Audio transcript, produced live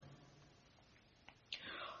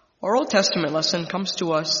Our Old Testament lesson comes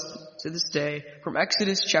to us to this day from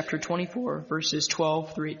Exodus chapter 24, verses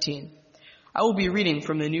 12 through 18. I will be reading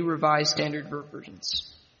from the New Revised Standard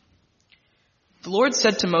Versions. The Lord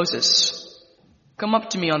said to Moses, "Come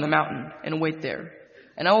up to me on the mountain and wait there,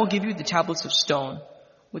 and I will give you the tablets of stone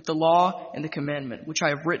with the law and the commandment which I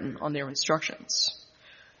have written on their instructions."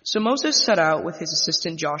 So Moses set out with his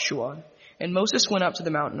assistant Joshua, and Moses went up to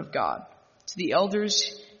the mountain of God. To the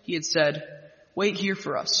elders he had said, "Wait here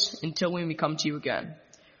for us until we may come to you again,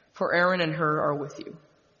 for Aaron and Hur are with you.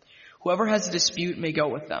 Whoever has a dispute may go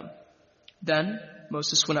with them." Then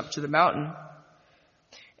Moses went up to the mountain,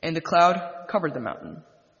 and the cloud covered the mountain.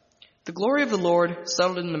 The glory of the Lord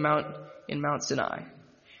settled in Mount Sinai,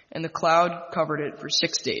 and the cloud covered it for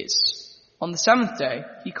 6 days. On the seventh day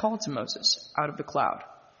he called to Moses out of the cloud.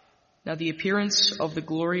 Now the appearance of the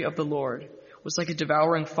glory of the Lord was like a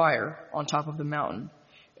devouring fire on top of the mountain,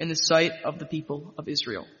 in the sight of the people of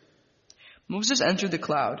Israel. Moses entered the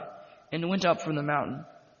cloud and went up from the mountain.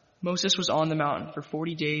 Moses was on the mountain for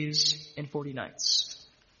 40 days and 40 nights.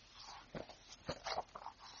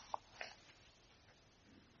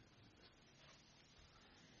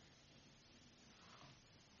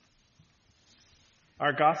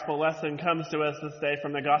 Our gospel lesson comes to us this day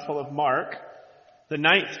from the Gospel of Mark, the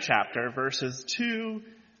 9th chapter, verses 2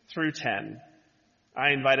 through 10.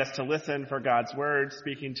 I invite us to listen for God's word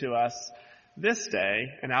speaking to us this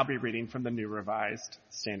day, and I'll be reading from the New Revised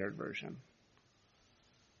Standard Version.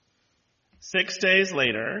 6 days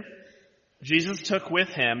later, Jesus took with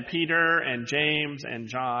him Peter and James and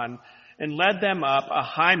John and led them up a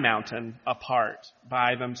high mountain apart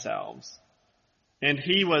by themselves. And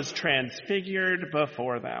he was transfigured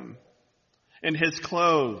before them, and his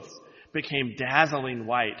clothes became dazzling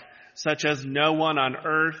white, such as no one on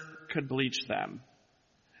earth could bleach them.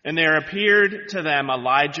 And there appeared to them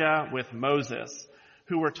Elijah with Moses,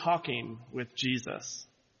 who were talking with Jesus.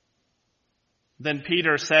 Then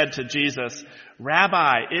Peter said to Jesus,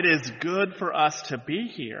 "Rabbi, it is good for us to be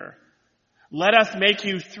here. Let us make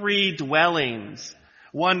you 3 dwellings,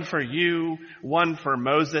 one for you, one for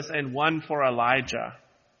Moses, and one for Elijah."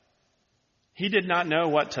 He did not know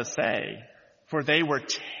what to say, for they were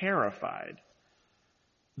terrified.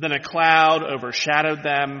 Then a cloud overshadowed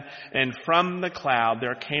them, and from the cloud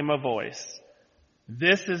there came a voice,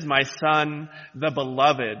 "This is my son, the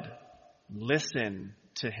beloved. Listen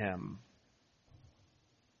to him."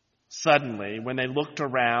 Suddenly, when they looked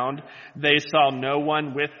around, they saw no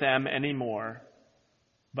one with them anymore,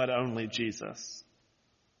 but only Jesus.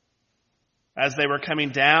 As they were coming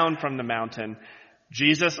down from the mountain,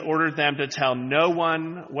 Jesus ordered them to tell no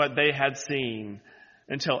one what they had seen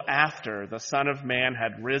until after the Son of Man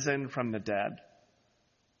had risen from the dead.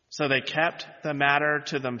 So they kept the matter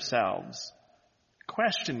to themselves,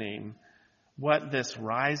 questioning what this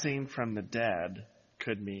rising from the dead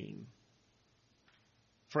could mean.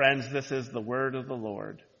 Friends, this is the word of the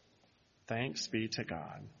Lord. Thanks be to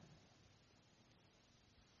God.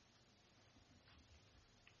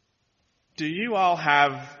 Do you all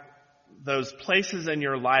have those places in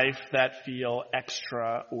your life that feel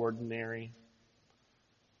extraordinary?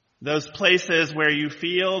 Those places where you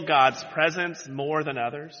feel God's presence more than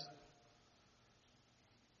others?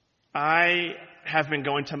 I have been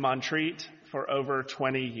going to Montreat for over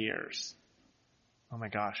 20 years. Oh my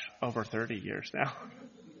gosh, over 30 years now.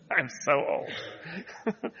 I'm so old.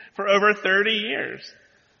 For over 30 years.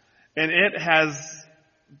 And it has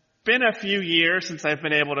been a few years since I've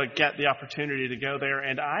been able to get the opportunity to go there,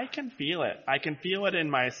 and I can feel it. I can feel it in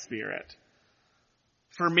my spirit.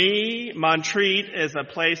 For me, Montreat is a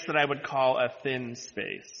place that I would call a thin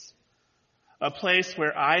space. A place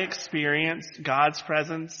where I experience God's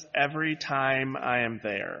presence every time I am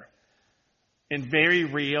there. In very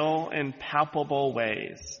real and palpable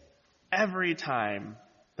ways. Every time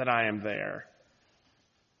that I am there.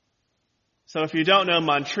 So if you don't know,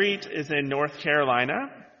 Montreat is in North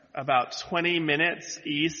Carolina, about 20 minutes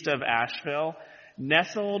east of Asheville,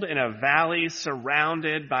 nestled in a valley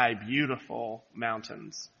surrounded by beautiful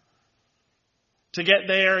mountains. To get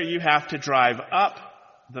there, you have to drive up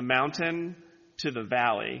the mountain to the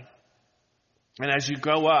valley. And as you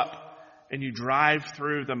go up and you drive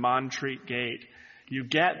through the Montreat gate, you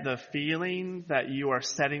get the feeling that you are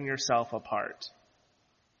setting yourself apart.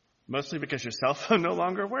 Mostly because your cell phone no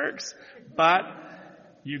longer works, but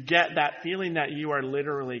you get that feeling that you are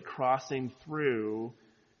literally crossing through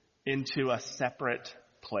into a separate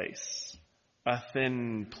place, a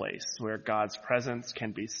thin place where God's presence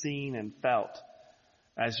can be seen and felt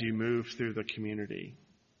as you move through the community.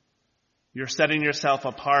 You're setting yourself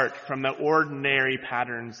apart from the ordinary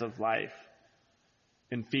patterns of life.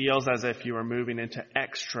 and feels as if you are moving into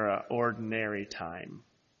extraordinary time.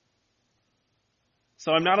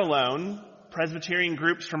 So I'm not alone. Presbyterian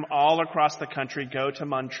groups from all across the country go to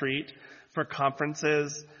Montreat for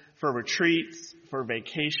conferences, for retreats, for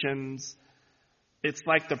vacations. It's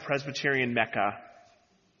like the Presbyterian Mecca.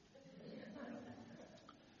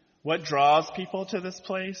 What draws people to this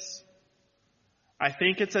place? I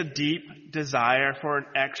think it's a deep desire for an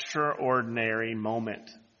extraordinary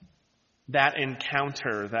moment. That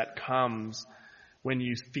encounter that comes when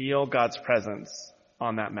you feel God's presence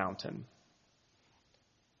on that mountain.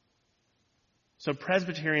 So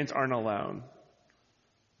Presbyterians aren't alone.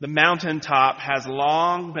 The mountaintop has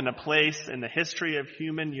long been a place in the history of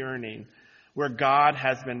human yearning where God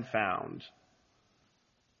has been found.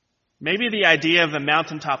 Maybe the idea of the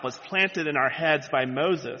mountaintop was planted in our heads by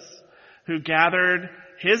Moses, who gathered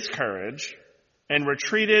his courage and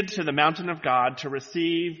retreated to the mountain of God to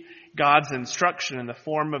receive God's instruction in the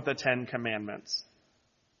form of the 10 Commandments.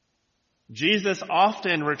 Jesus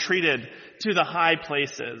often retreated to the high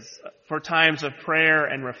places for times of prayer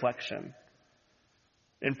and reflection,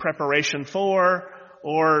 in preparation for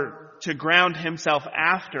or to ground himself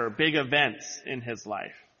after big events in his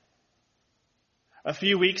life. A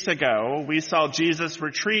few weeks ago, we saw Jesus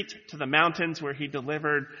retreat to the mountains where he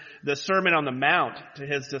delivered the Sermon on the Mount to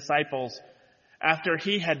his disciples after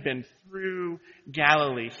he had been through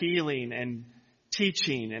Galilee, healing and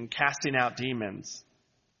teaching and casting out demons.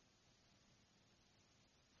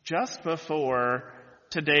 Just before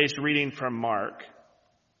today's reading from Mark,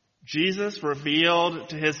 Jesus revealed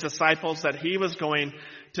to his disciples that he was going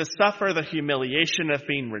to suffer the humiliation of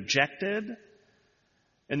being rejected,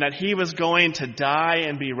 and that he was going to die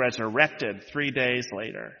and be resurrected 3 days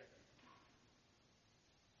later.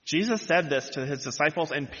 Jesus said this to his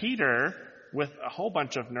disciples, and Peter, with a whole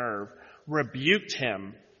bunch of nerve, rebuked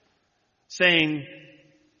him, saying,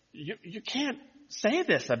 you can't say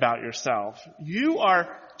this about yourself. You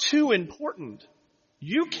are too important.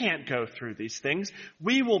 You can't go through these things.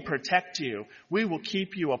 We will protect you. We will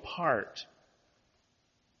keep you apart.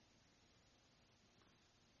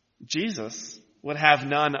 Jesus would have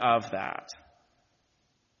none of that.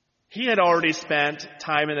 He had already spent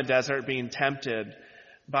time in the desert being tempted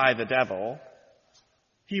by the devil.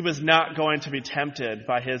 He was not going to be tempted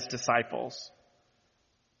by his disciples.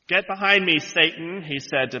 "Get behind me, Satan," he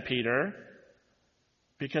said to Peter,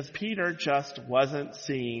 because Peter just wasn't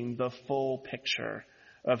seeing the full picture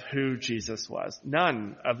of who Jesus was.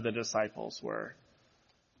 None of the disciples were.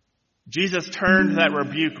 Jesus turned that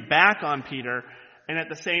rebuke back on Peter and at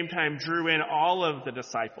the same time drew in all of the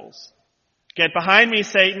disciples. "Get behind me,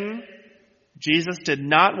 Satan." Jesus did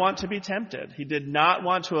not want to be tempted. He did not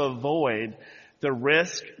want to avoid the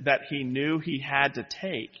risk that he knew he had to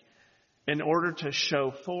take in order to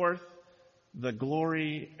show forth the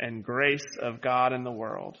glory and grace of God in the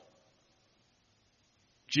world.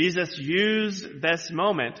 Jesus used this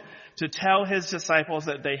moment to tell his disciples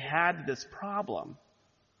that they had this problem.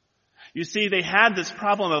 You see, they had this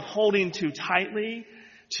problem of holding too tightly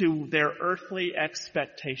to their earthly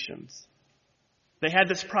expectations. They had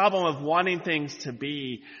this problem of wanting things to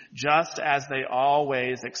be just as they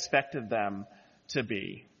always expected them to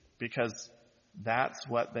be, because that's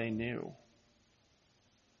what they knew.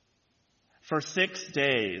 For 6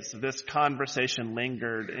 days, this conversation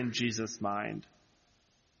lingered in Jesus' mind.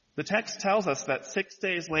 The text tells us that 6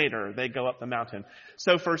 days later, they go up the mountain.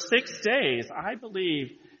 So for 6 days, I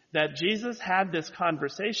believe that Jesus had this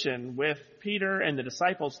conversation with Peter and the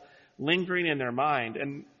disciples lingering in their mind.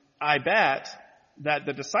 And I bet that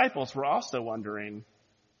the disciples were also wondering,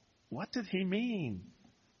 what did he mean?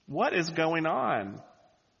 What is going on?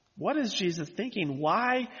 What is Jesus thinking?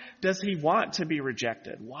 Why does he want to be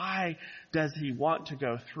rejected? Why does he want to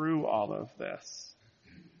go through all of this?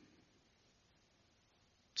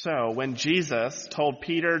 So when Jesus told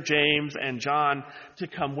Peter, James, and John to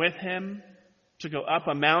come with him, to go up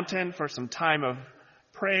a mountain for some time of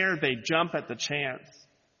prayer, they jump at the chance.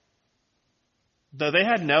 Though they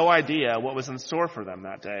had no idea what was in store for them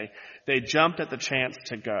that day, they jumped at the chance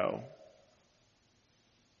to go.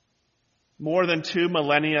 More than 2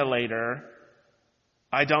 millennia later,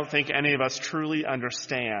 I don't think any of us truly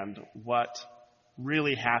understand what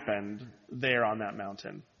really happened there on that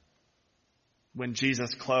mountain. When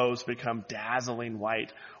Jesus' clothes become dazzling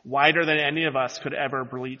white, whiter than any of us could ever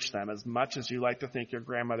bleach them. As much as you like to think your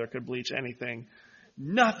grandmother could bleach anything,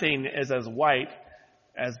 nothing is as white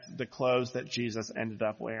as the clothes that Jesus ended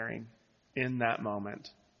up wearing in that moment.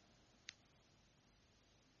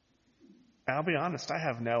 I'll be honest, I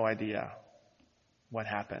have no idea what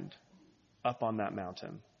happened up on that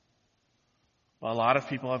mountain. Well, a lot of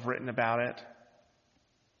people have written about it.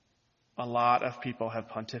 A lot of people have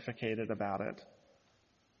pontificated about it.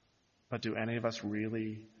 But do any of us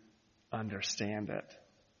really understand it?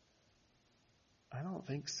 I don't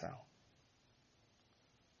think so.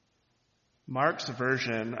 Mark's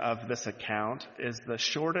version of this account is the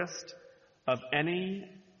shortest of any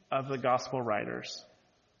of the gospel writers.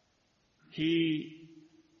 He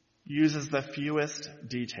uses the fewest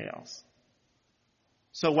details.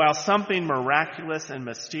 So while something miraculous and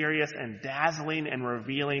mysterious and dazzling and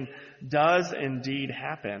revealing does indeed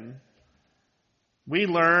happen, we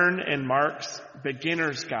learn in Mark's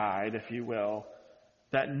beginner's guide, if you will,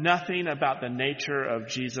 that nothing about the nature of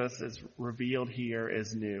Jesus is revealed here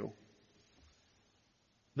is new.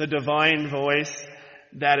 The divine voice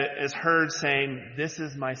that is heard saying, "This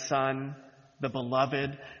is my son, the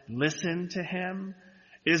beloved, listen to him,"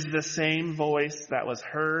 is the same voice that was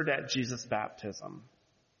heard at Jesus' baptism.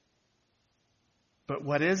 But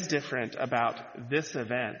what is different about this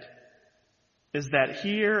event is that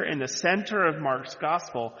here in the center of Mark's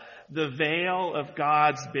gospel, the veil of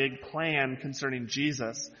God's big plan concerning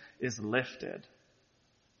Jesus is lifted.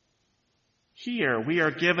 Here we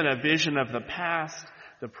are given a vision of the past,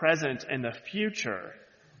 the present, and the future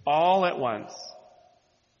all at once.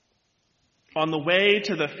 On the way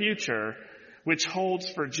to the future, which holds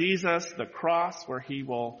for Jesus the cross where he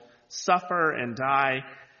will suffer and die,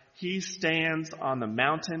 he stands on the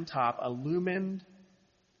mountaintop, illumined,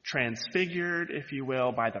 transfigured, if you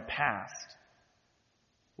will, by the past,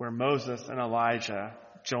 where Moses and Elijah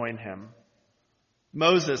join him.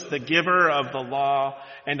 Moses, the giver of the law,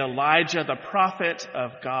 and Elijah, the prophet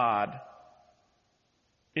of God.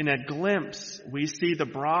 In a glimpse, we see the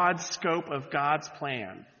broad scope of God's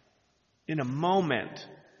plan. In a moment,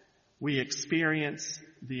 we experience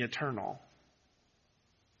the eternal.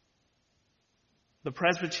 The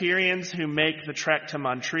Presbyterians who make the trek to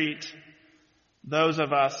Montreat, those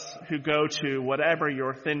of us who go to whatever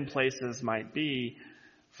your thin places might be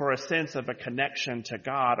for a sense of a connection to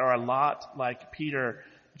God, are a lot like Peter,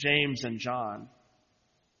 James, and John.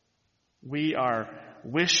 We are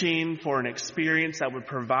wishing for an experience that would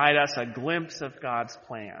provide us a glimpse of God's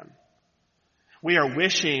plan. We are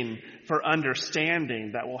wishing for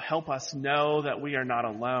understanding that will help us know that we are not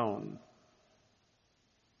alone.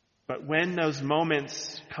 But when those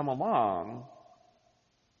moments come along,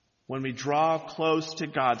 when we draw close to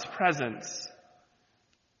God's presence,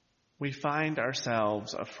 we find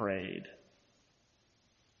ourselves afraid.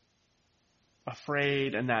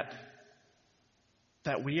 Afraid and that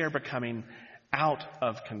we are becoming out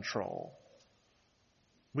of control.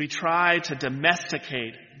 We try to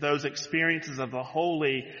domesticate those experiences of the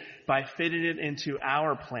holy by fitting it into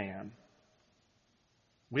our plan.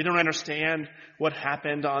 We don't understand what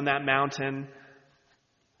happened on that mountain.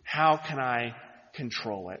 How can I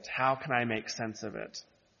control it? How can I make sense of it?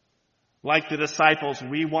 Like the disciples,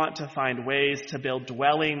 we want to find ways to build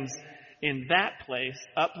dwellings in that place,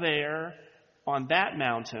 up there, on that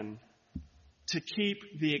mountain, to keep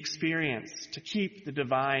the experience, to keep the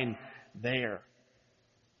divine there.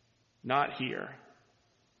 Not here.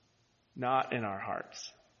 Not in our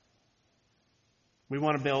hearts. We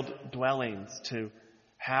want to build dwellings to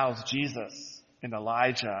house Jesus and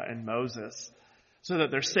Elijah and Moses so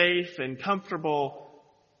that they're safe and comfortable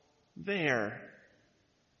there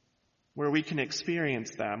where we can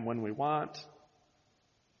experience them when we want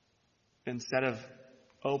instead of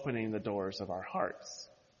opening the doors of our hearts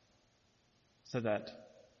so that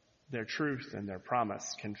their truth and their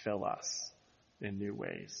promise can fill us in new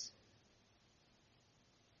ways.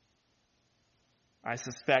 I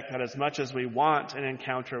suspect that as much as we want an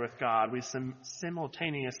encounter with God, we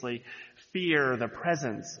simultaneously fear the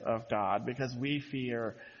presence of God because we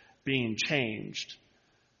fear being changed.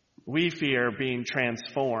 We fear being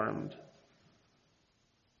transformed.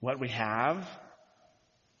 What we have,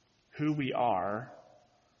 who we are,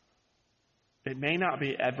 it may not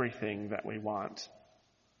be everything that we want,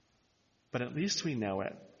 but at least we know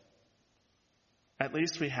it. At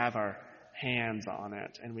least we have our hands on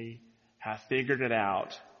it and we have figured it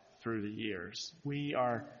out through the years. We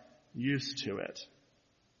are used to it.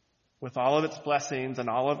 With all of its blessings and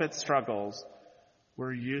all of its struggles,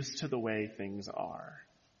 we're used to the way things are.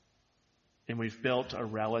 And we've built a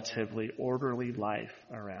relatively orderly life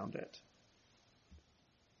around it.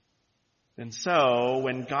 And so,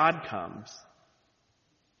 when God comes,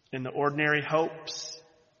 in the ordinary hopes,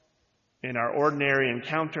 in our ordinary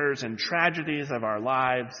encounters and tragedies of our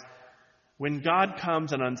lives, when God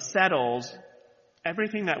comes and unsettles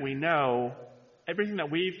everything that we know, everything that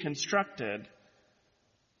we've constructed,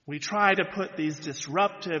 we try to put these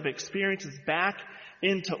disruptive experiences back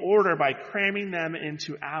into order by cramming them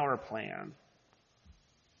into our plan.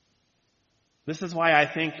 This is why I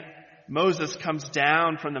think Moses comes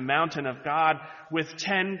down from the mountain of God with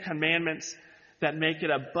 10 commandments that make it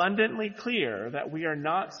abundantly clear that we are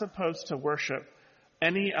not supposed to worship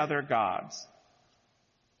any other gods.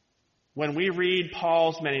 When we read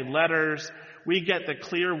Paul's many letters, we get the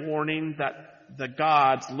clear warning that the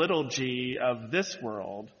gods, little g, of this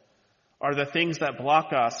world are the things that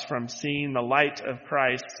block us from seeing the light of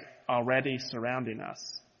Christ already surrounding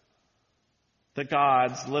us. The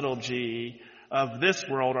gods, little g, of this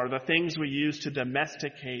world are the things we use to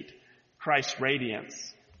domesticate Christ's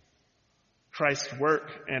radiance, Christ's work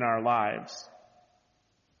in our lives.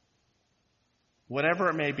 Whatever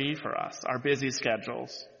it may be for us, our busy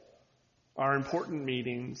schedules, our important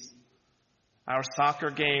meetings, our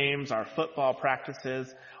soccer games, our football practices,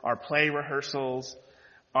 our play rehearsals,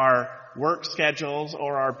 our work schedules,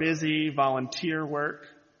 or our busy volunteer work.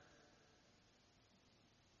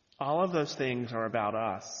 All of those things are about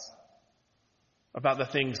us, about the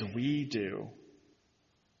things we do.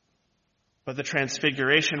 But the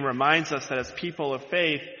Transfiguration reminds us that as people of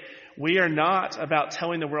faith, we are not about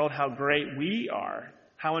telling the world how great we are,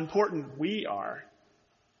 how important we are.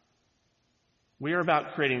 We are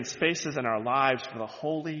about creating spaces in our lives for the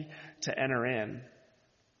holy to enter in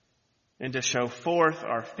and to show forth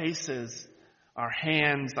our faces, our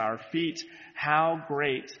hands, our feet, how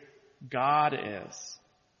great God is,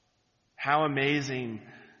 how amazing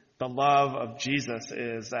the love of Jesus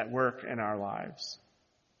is at work in our lives.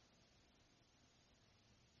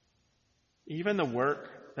 Even the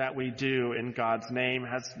work that we do in God's name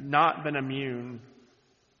has not been immune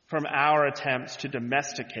from our attempts to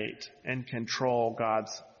domesticate and control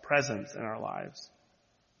God's presence in our lives.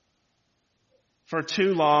 For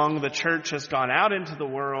too long, the church has gone out into the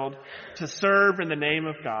world to serve in the name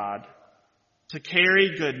of God, to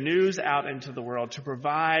carry good news out into the world, to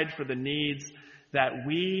provide for the needs that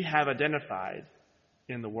we have identified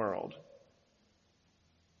in the world.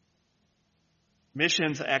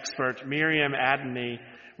 Missions expert Miriam Adney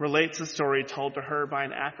relates a story told to her by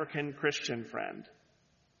an African Christian friend.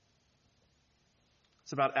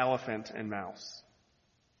 It's about Elephant and Mouse.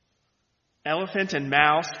 Elephant and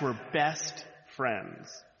Mouse were best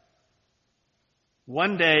friends.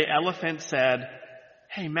 One day, Elephant said,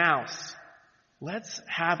 "Hey, Mouse, let's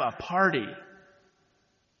have a party."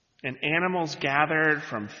 And animals gathered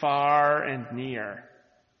from far and near.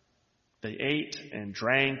 They ate and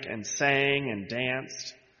drank and sang and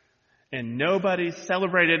danced, and nobody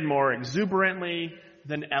celebrated more exuberantly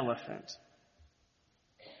than Elephant.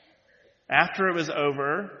 After it was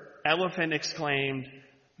over, Elephant exclaimed,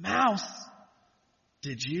 "Mouse,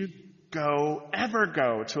 did you ever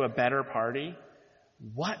go to a better party?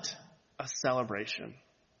 What a celebration."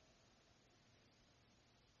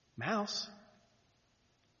 Mouse.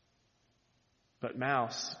 But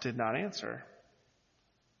Mouse did not answer.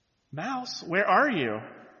 "Mouse, where are you?"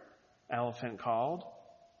 Elephant called.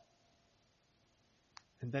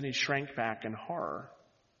 And then he shrank back in horror.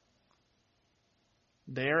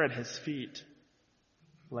 There at his feet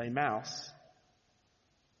lay Mouse,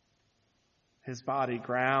 his body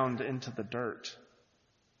ground into the dirt,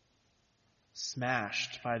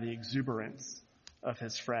 smashed by the exuberance of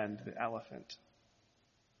his friend, the elephant.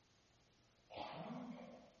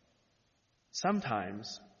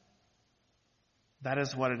 Sometimes that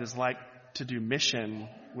is what it is like to do mission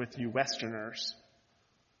with you Westerners.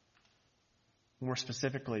 More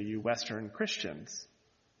specifically, you Western Christians,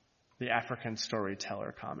 the African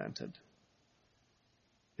storyteller commented.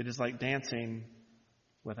 It is like dancing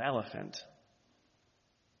with Elephant.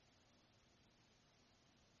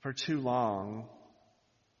 For too long,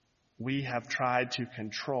 we have tried to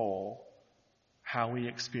control how we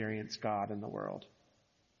experience God in the world.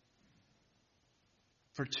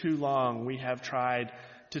 For too long, we have tried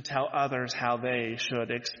to tell others how they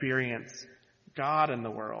should experience God in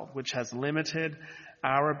the world, which has limited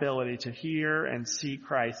our ability to hear and see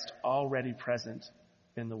Christ already present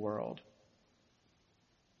in the world.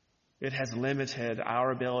 It has limited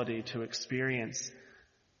our ability to experience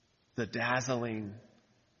the dazzling,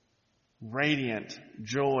 radiant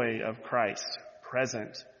joy of Christ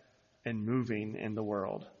present and moving in the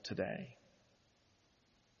world today.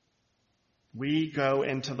 We go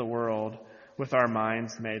into the world with our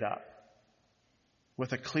minds made up,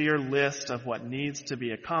 with a clear list of what needs to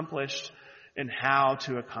be accomplished and how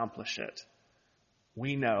to accomplish it.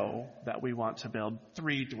 We know that we want to build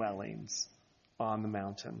 3 dwellings on the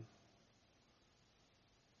mountain.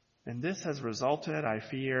 And this has resulted, I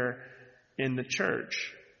fear, in the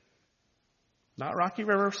church, not Rocky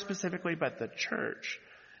River specifically, but the church,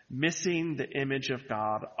 missing the image of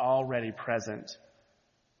God already present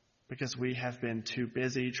because we have been too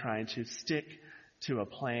busy trying to stick to a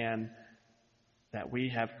plan that we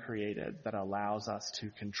have created that allows us to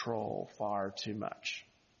control far too much.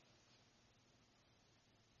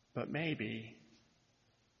 But maybe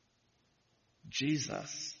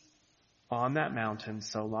Jesus, on that mountain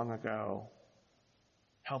so long ago,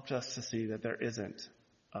 helped us to see that there isn't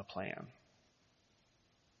a plan.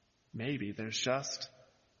 Maybe there's just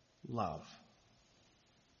love.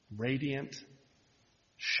 Radiant,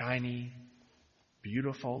 shiny,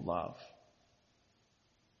 beautiful love.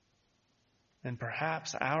 And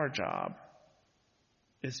perhaps our job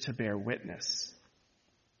is to bear witness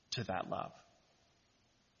to that love.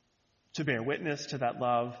 To bear witness to that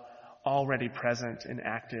love already present and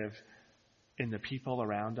active in the people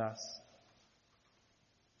around us.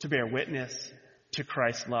 To bear witness to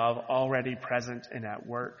Christ's love already present and at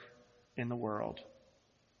work in the world.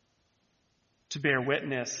 To bear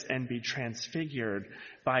witness and be transfigured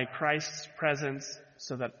by Christ's presence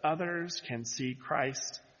so that others can see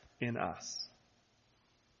Christ in us.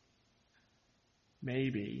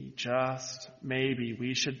 Maybe, just maybe,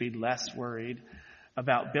 we should be less worried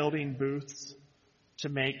about building booths to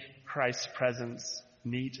make Christ's presence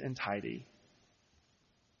neat and tidy,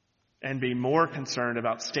 and be more concerned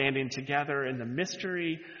about standing together in the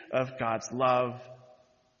mystery of God's love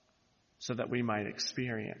so that we might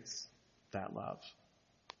experience that love.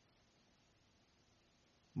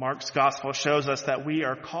 Mark's gospel shows us that we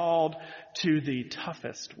are called to the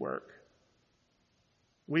toughest work.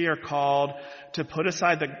 We are called to put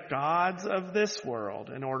aside the gods of this world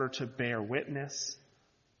in order to bear witness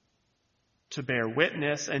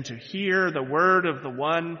and to hear the word of the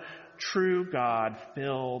one true God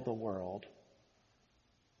fill the world.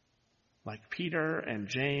 Like Peter and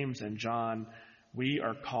James and John, we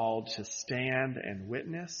are called to stand and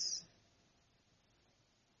witness,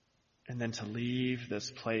 and then to leave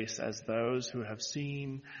this place as those who have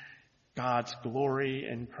seen God's glory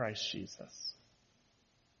in Christ Jesus.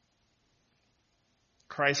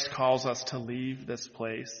 Christ calls us to leave this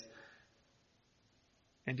place.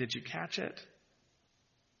 And did you catch it?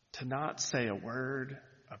 To not say a word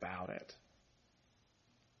about it.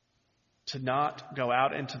 To not go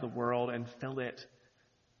out into the world and fill it,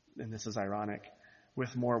 and this is ironic,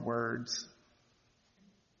 with more words.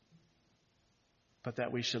 But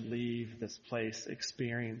that we should leave this place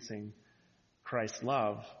experiencing Christ's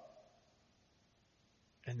love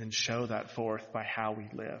and then show that forth by how we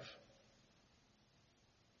live.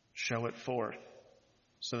 Show it forth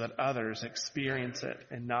so that others experience it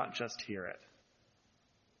and not just hear it.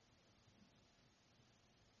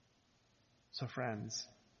 So friends,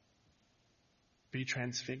 be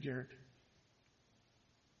transfigured.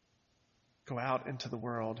 Go out into the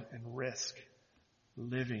world and risk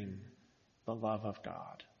living the love of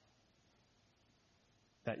God,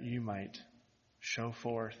 that you might show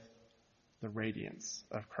forth the radiance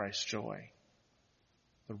of Christ's joy,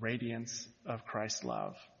 the radiance of Christ's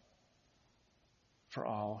love for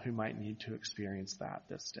all who might need to experience that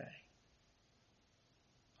this day.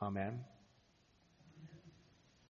 Amen.